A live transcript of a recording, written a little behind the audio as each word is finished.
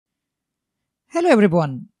Hello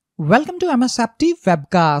everyone, welcome to MSFT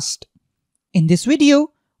webcast. In this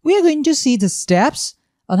video, we are going to see the steps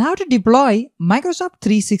on how to deploy Microsoft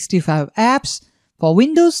 365 apps for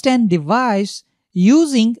Windows 10 device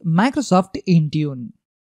using Microsoft Intune.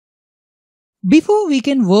 Before we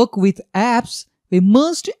can work with apps, we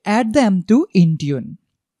must add them to Intune.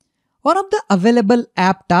 One of the available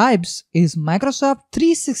app types is Microsoft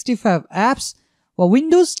 365 apps for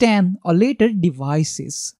Windows 10 or later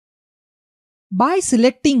devices. By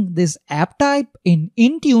selecting this app type in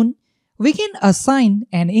Intune, we can assign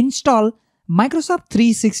and install Microsoft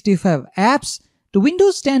 365 apps to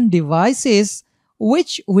Windows 10 devices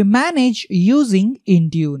which we manage using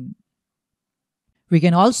Intune. We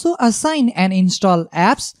can also assign and install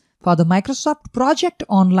apps for the Microsoft Project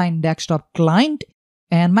Online Desktop Client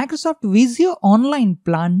and Microsoft Visio Online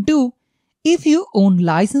Plan 2 if you own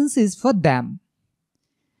licenses for them.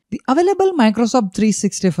 The available Microsoft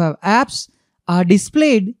 365 apps are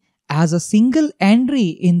displayed as a single entry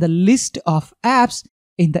in the list of apps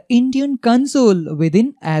in the Intune console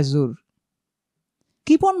within Azure.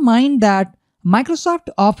 Keep in mind that Microsoft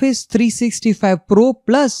Office 365 Pro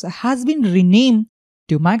Plus has been renamed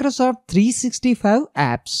to Microsoft 365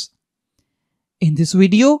 Apps. In this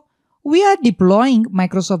video, we are deploying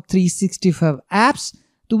Microsoft 365 apps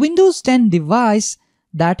to Windows 10 device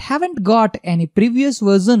that haven't got any previous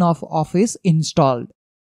version of Office installed.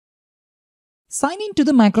 Sign in to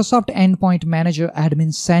the Microsoft Endpoint Manager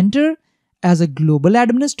Admin Center as a global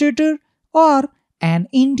administrator or an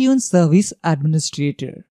Intune service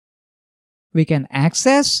administrator. We can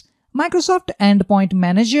access Microsoft Endpoint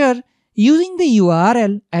Manager using the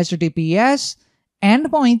URL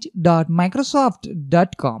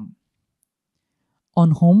https://endpoint.microsoft.com.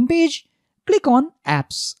 On homepage, click on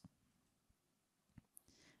Apps.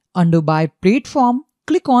 Under By Platform,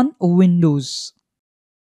 click on Windows.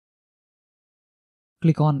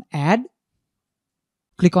 Click on Add.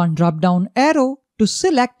 Click on drop-down arrow to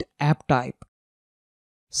select app type.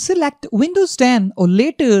 Select Windows 10 or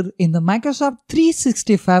later in the Microsoft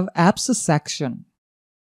 365 Apps section.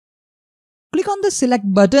 Click on the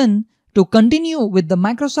Select button to continue with the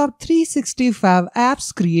Microsoft 365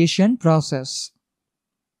 Apps creation process.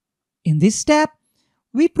 In this step,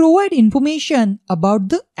 we provide information about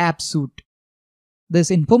the app suite. This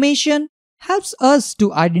information helps us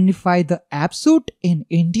to identify the app suite in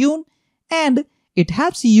Intune, and it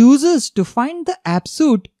helps users to find the app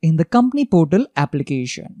suite in the company portal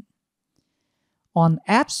application. On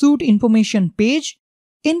App Suite Information page,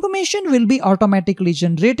 information will be automatically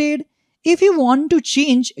generated. If you want to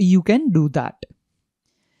change, you can do that.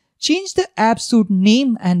 Change the app suite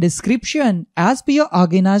name and description as per your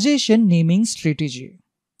organization naming strategy.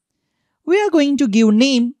 We are going to give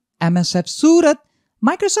name MSF Surat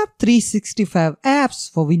Microsoft 365 apps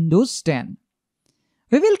for Windows 10.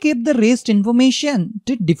 We will keep the rest information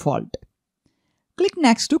to default. Click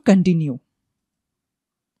Next to continue.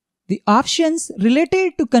 The options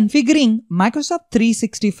related to configuring Microsoft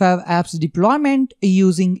 365 apps deployment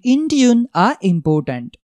using Intune are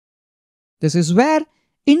important. This is where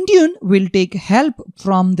Intune will take help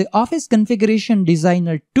from the Office Configuration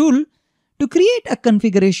Designer tool to create a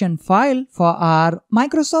configuration file for our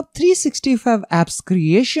Microsoft 365 apps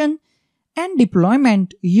creation and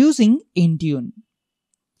deployment using Intune.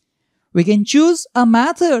 We can choose a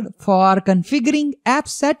method for configuring app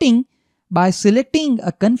setting by selecting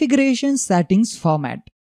a configuration settings format.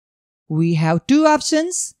 We have two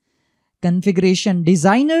options. Configuration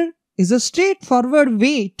Designer is a straightforward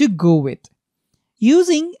way to go with.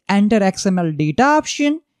 Using Enter XML data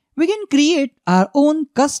option, we can create our own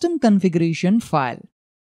custom configuration file.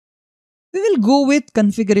 We will go with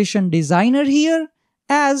Configuration Designer here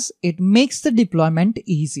as it makes the deployment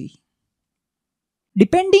easy.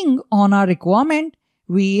 Depending on our requirement,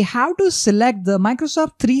 we have to select the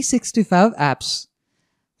Microsoft 365 apps.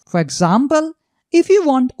 For example, if you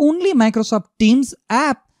want only Microsoft Teams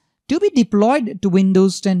app to be deployed to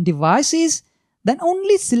Windows 10 devices, then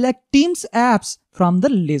only select Teams apps from the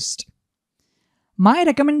list. My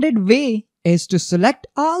recommended way is to select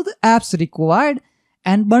all the apps required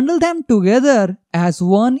and bundle them together as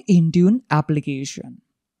one Intune application.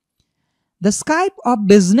 The Skype of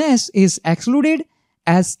Business is excluded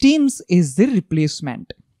as Teams is the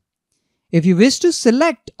replacement. If you wish to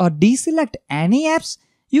select or deselect any apps,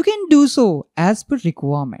 you can do so as per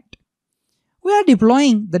requirement. We are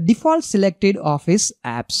deploying the default selected Office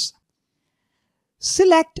apps.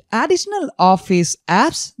 Select additional Office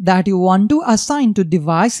apps that you want to assign to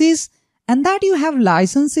devices and that you have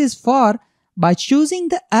licenses for by choosing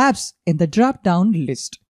the apps in the drop-down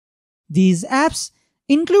list. These apps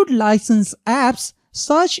include licensed apps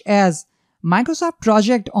such as Microsoft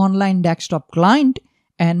Project Online Desktop Client,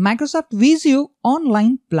 and Microsoft Visio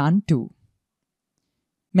Online Plan 2.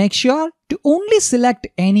 Make sure to only select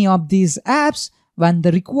any of these apps when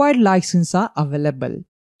the required licenses are available.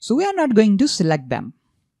 So we are not going to select them.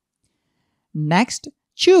 Next,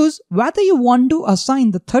 choose whether you want to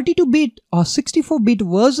assign the 32-bit or 64-bit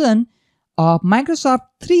version of Microsoft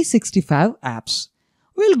 365 apps.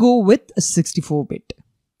 We'll go with 64-bit.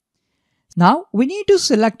 Now we need to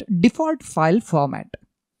select default file format.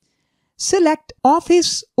 Select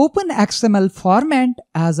Office OpenXML format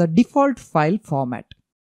as a default file format.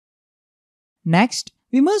 Next,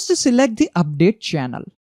 we must select the update channel.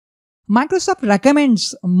 Microsoft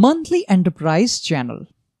recommends monthly enterprise channel.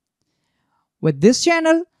 With this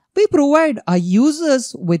channel, we provide our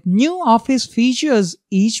users with new Office features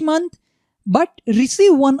each month, but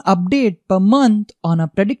receive one update per month on a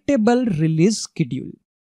predictable release schedule.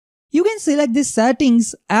 You can select these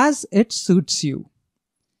settings as it suits you.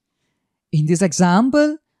 In this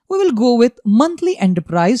example, we will go with monthly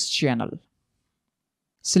enterprise channel.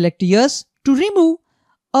 Select Yes to remove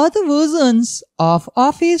other versions of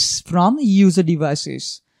Office from user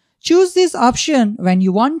devices. Choose this option when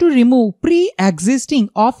you want to remove pre-existing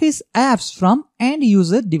Office apps from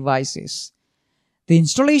end-user devices. The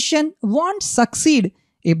installation won't succeed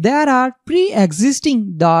if there are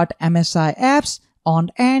pre-existing .msi apps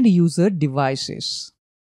on end-user devices.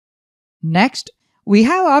 Next, we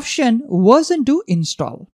have option version to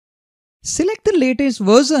install. Select the latest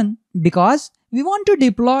version because we want to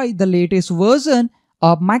deploy the latest version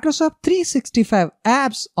of Microsoft 365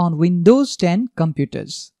 apps on Windows 10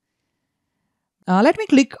 computers. Let me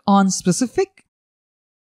click on Specific.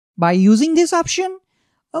 By using this option,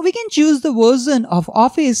 we can choose the version of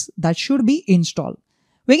Office that should be installed.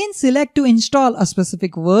 We can select to install a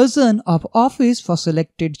specific version of Office for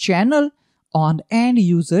selected channel on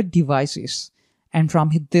end-user devices. And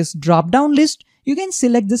from this drop-down list, you can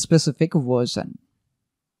select the specific version.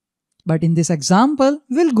 But in this example,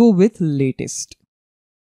 we'll go with latest.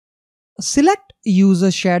 Select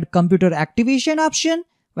User Shared Computer Activation option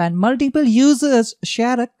when multiple users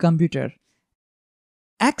share a computer.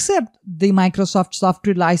 Accept the Microsoft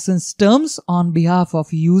software license terms on behalf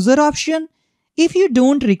of user option if you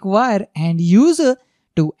don't require end user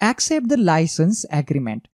to accept the license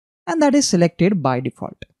agreement, and that is selected by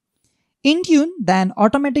default. Intune then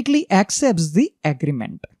automatically accepts the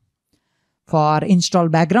agreement. For install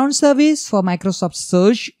background service for Microsoft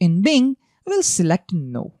Search in Bing, we'll select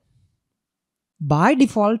No. By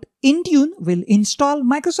default, Intune will install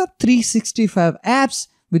Microsoft 365 apps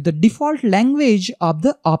with the default language of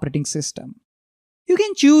the operating system. You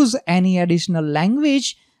can choose any additional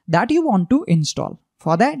language that you want to install.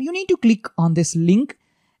 For that, you need to click on this link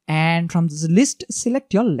and from this list,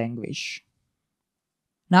 select your language.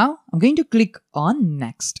 Now, I'm going to click on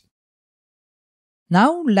Next.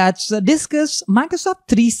 Now, let's discuss Microsoft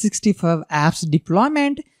 365 apps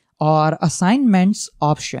deployment or assignments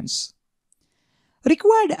options.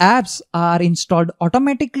 Required apps are installed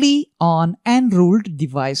automatically on enrolled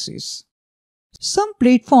devices. Some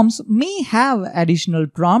platforms may have additional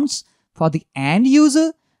prompts for the end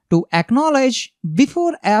user to acknowledge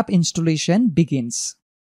before app installation begins.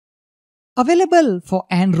 Available for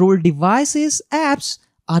enrolled devices, apps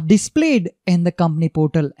are displayed in the company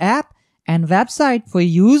portal app and website for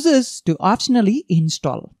users to optionally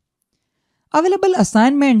install. Available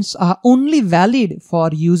assignments are only valid for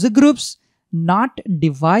user groups, not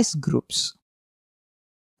device groups.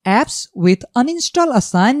 Apps with uninstall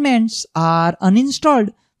assignments are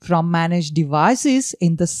uninstalled from managed devices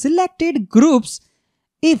in the selected groups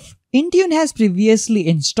if Intune has previously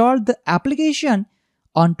installed the application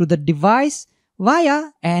onto the device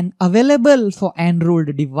via an available for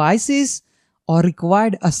enrolled devices or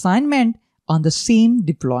required assignment on the same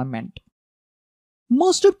deployment.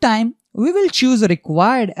 Most of the time, we will choose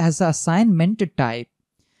required as the assignment type,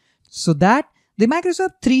 so that the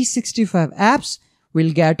Microsoft 365 apps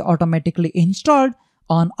will get automatically installed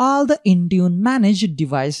on all the Intune managed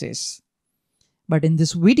devices. But in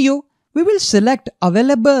this video, we will select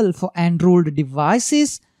available for enrolled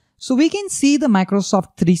devices so we can see the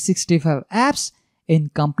Microsoft 365 apps in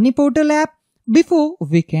company portal app before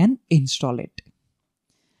we can install it.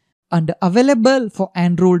 Under available for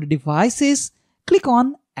enrolled devices, click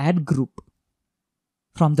on Add Group.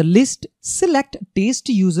 From the list, select Test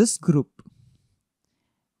Users Group.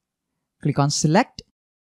 Click on Select,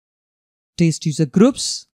 Test User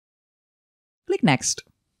Groups. Click Next.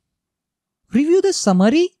 Review the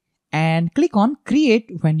summary and click on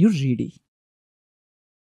Create when you're ready.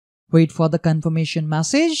 Wait for the confirmation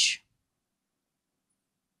message.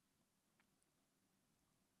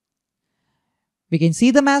 We can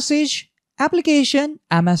see the message, application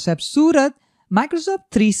MS App Surat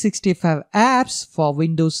Microsoft 365 apps for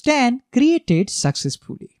Windows 10 created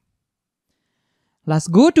successfully. Let's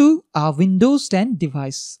go to our Windows 10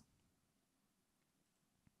 device.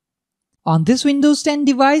 On this Windows 10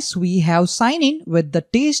 device, we have signed in with the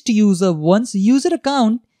Test User 1's user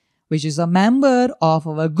account, which is a member of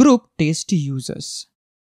our group Test Users.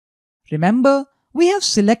 Remember, we have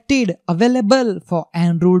selected Available for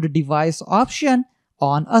Enrolled Device option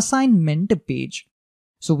on assignment page.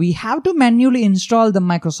 So we have to manually install the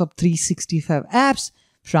Microsoft 365 apps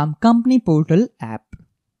from Company Portal app.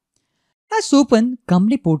 Let's open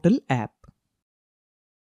Company Portal app.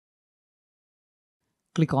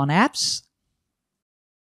 Click on Apps.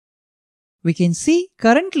 We can see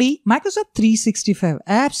currently Microsoft 365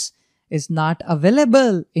 apps is not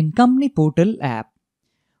available in Company Portal app.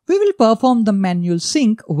 We will perform the manual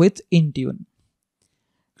sync with Intune.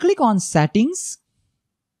 Click on Settings.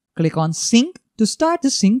 Click on Sync to start the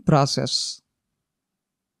sync process.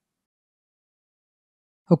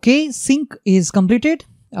 Okay, sync is completed.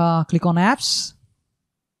 Click on Apps.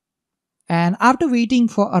 And after waiting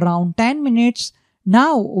for around 10 minutes,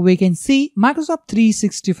 now we can see Microsoft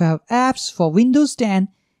 365 apps for Windows 10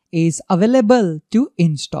 is available to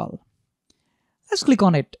install. Let's click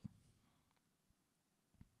on it.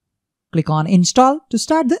 Click on Install to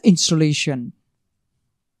start the installation.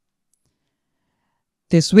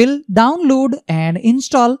 This will download and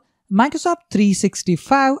install Microsoft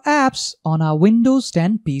 365 apps on our Windows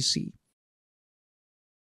 10 PC.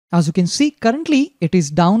 As you can see, currently it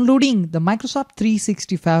is downloading the Microsoft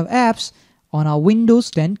 365 apps on our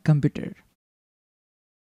Windows 10 computer.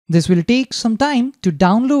 This will take some time to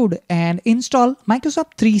download and install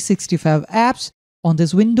Microsoft 365 apps on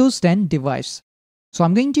this Windows 10 device. So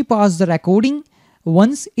I'm going to pause the recording.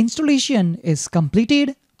 Once installation is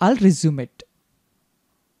completed, I'll resume it.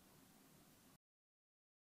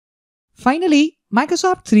 Finally,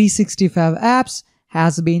 Microsoft 365 apps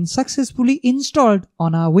has been successfully installed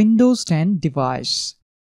on our Windows 10 device.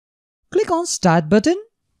 Click on Start button.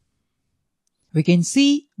 We can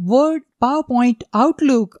see Word, PowerPoint,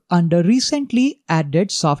 Outlook under recently added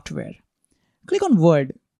software. Click on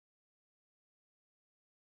Word.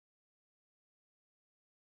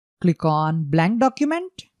 Click on Blank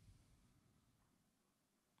Document.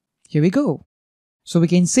 Here we go. So we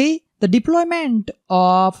can see the deployment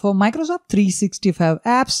of Microsoft 365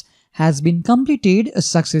 apps has been completed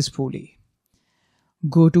successfully.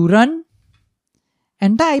 Go to Run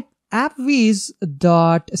and type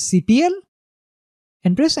appwiz.cpl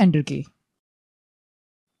and press Enter key.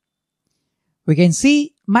 We can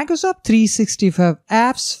see Microsoft 365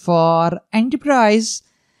 apps for Enterprise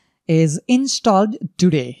is installed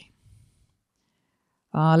today.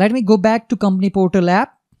 Let me go back to Company Portal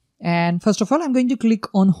app, and first of all I'm going to click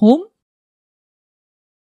on Home.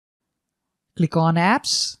 Click on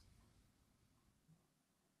Apps.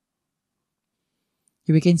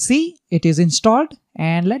 Here we can see it is installed,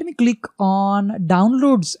 and let me click on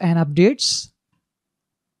Downloads and Updates.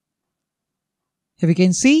 Here we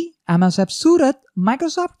can see MS App Surat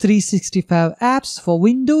Microsoft 365 apps for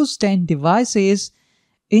Windows 10 devices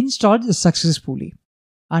installed successfully.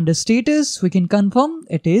 Under status, we can confirm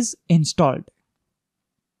it is installed.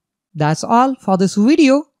 That's all for this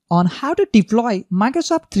video on how to deploy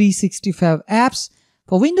Microsoft 365 apps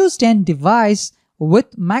for Windows 10 device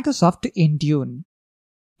with Microsoft Intune.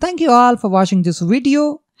 Thank you all for watching this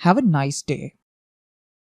video. Have a nice day.